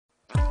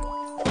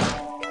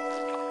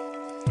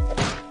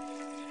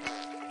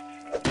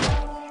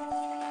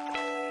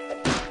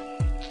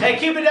Hey,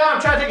 keep it down.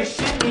 I'm trying to take a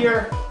shit in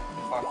here.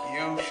 Fuck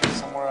you. Shit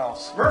somewhere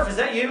else. Murph, is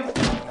that you?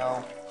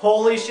 No.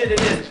 Holy shit, it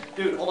is.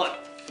 Dude, hold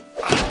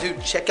on. Dude,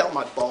 check out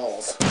my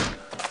balls.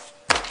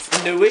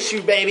 It's a new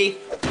issue, baby.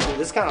 Dude,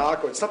 this is kind of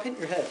awkward. Stop hitting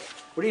your head.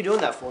 What are you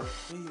doing that for?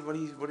 What do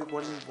you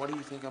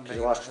think I'm making?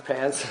 You wash your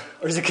pants?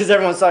 Or is it because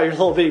everyone saw your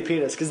little bitty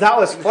penis? Because that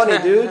was funny,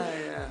 dude.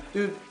 Yeah.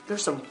 Dude,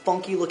 there's some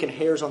funky looking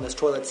hairs on this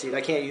toilet seat.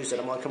 I can't use it.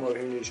 I'm gonna come over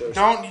here and use yours.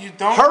 Don't.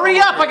 Hurry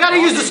up! I gotta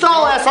use the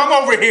stall, ass. Come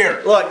over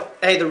here. Look,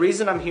 hey, the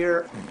reason I'm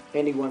here,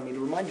 Andy wanted me to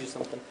remind you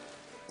something.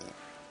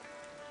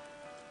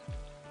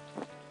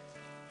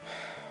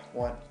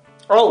 What?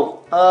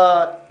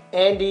 Oh,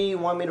 Andy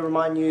wanted me to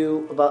remind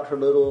you about her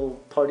little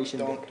party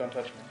shindig. Don't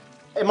touch me.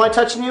 Am I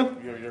touching you?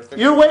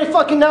 You're way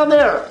fucking down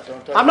there.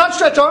 Don't touch I'm not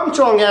Stretch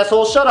Armstrong,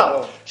 asshole. Shut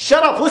up. No.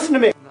 Shut up. Listen to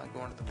me. I'm not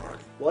going to the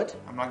party. What?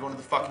 I'm not going to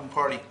the fucking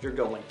party. You're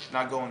going.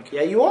 Not going.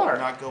 Yeah, you are. I'm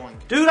not going.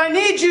 Dude, I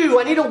need you.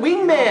 I need a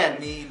wingman.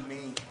 You need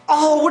me.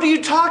 Oh, what are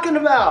you talking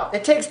about?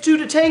 It takes two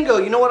to tango.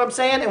 You know what I'm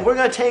saying? And we're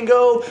going to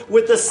tango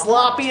with the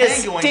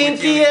sloppiest,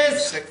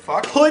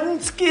 stinkiest, pudding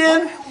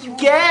skin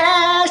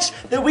gash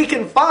that we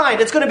can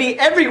find. It's going to be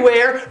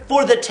everywhere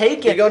for the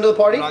taking. You going to the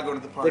party? I'm not going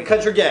to the party.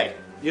 Because you're gay.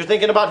 You're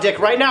thinking about dick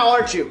right now,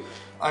 aren't you?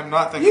 I'm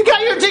not thinking. You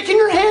got your dick in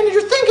your hand and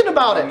you're thinking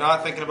about it. I'm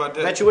not thinking about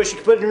dick. Bet you wish you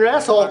could put it in your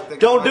asshole.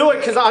 Don't do it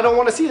because I don't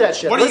want to see that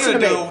shit. What are you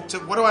Listen going to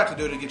do? What do I have to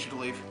do to get you to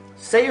leave?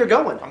 Say you're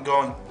going. I'm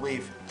going.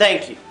 Leave.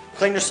 Thank you.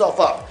 Clean yourself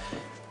up.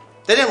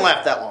 They didn't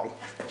laugh that long.